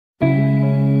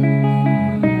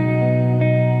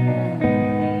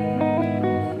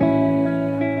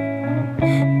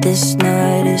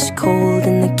is cold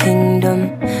in the kingdom.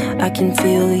 I can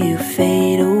feel you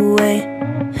fade away.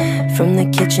 From the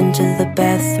kitchen to the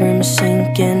bathroom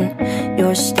sinking,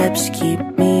 your steps keep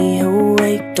me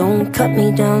awake. Don't cut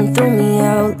me down, throw me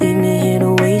out, leave me here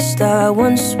to waste. I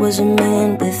once was a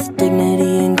man with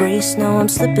dignity and grace. Now I'm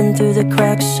slipping through the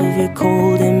cracks of your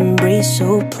cold embrace.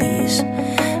 So please,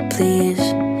 please,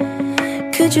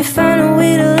 could you find a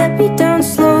way to let me down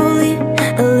slowly?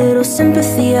 A little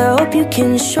sympathy, I hope you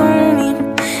can show me.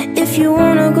 If you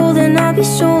wanna go, then I'll be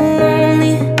so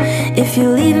lonely. If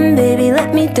you're leaving, baby,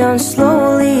 let me down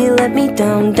slowly. Let me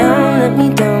down, down, let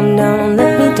me down, down,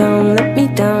 let me down, let me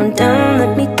down, down,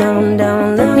 let me down,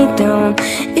 down, let me down.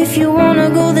 If you wanna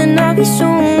go, then I'll be so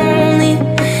lonely.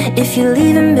 If you're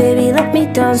leaving, baby, let me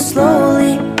down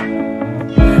slowly.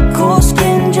 Cold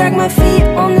skin, drag my feet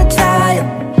on the tile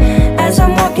as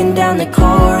I'm walking down the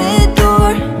corridor.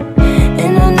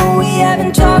 And I know we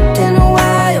haven't talked in a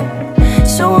while,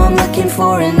 so I'm looking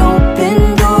for an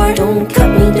open door. Don't cut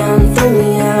me down, throw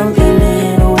me out, leave me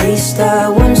in a waste. I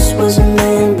once was a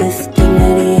man with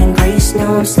dignity and grace.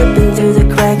 Now I'm slipping through the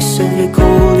cracks of your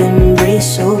cold embrace.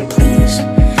 So please,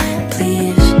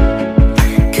 please,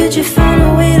 could you find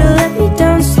a way to let me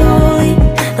down slowly?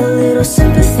 A little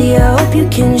sympathy, I hope you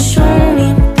can show me.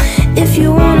 If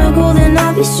you wanna go, then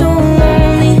I'll be so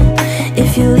lonely.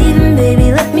 If you're leaving,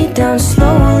 baby, let me down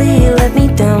slowly. Let me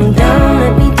down, down,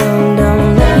 let me down,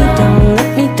 down, let me down,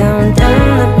 let me down, down,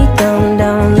 let me down,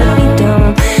 down, let me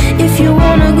down. If you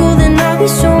wanna go, then I'll be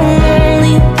so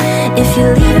lonely. If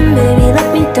you're leaving, baby, let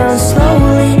me down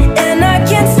slowly. And I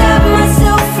can't stop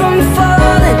myself from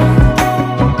falling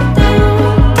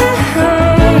down.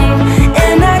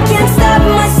 And I can't stop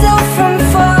myself from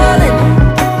falling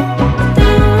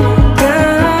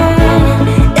down.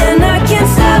 And I can't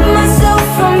stop myself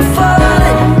from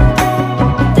falling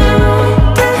down.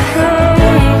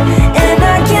 And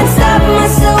I can't stop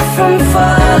myself from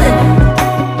falling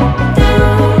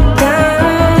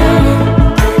down.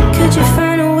 Could you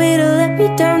find a way to let me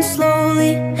down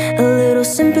slowly? A little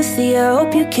sympathy, I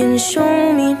hope you can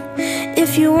show me.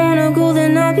 If you wanna go,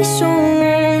 then I'll be so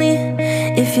lonely.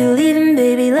 If you're leaving,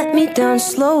 baby, let me down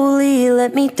slowly.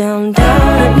 Let me down, down,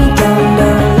 let me down,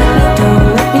 down, let me down,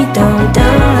 let me down,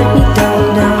 down, let me down,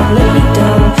 down, let me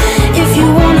down. If you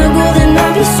wanna go, then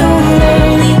I'll be so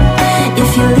lonely. If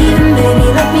you're leaving, baby,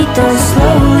 let me down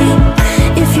slowly.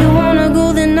 If you wanna go,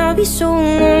 then I'll be so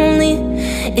lonely.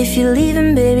 If you're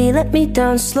leaving, baby, let me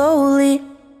down slowly.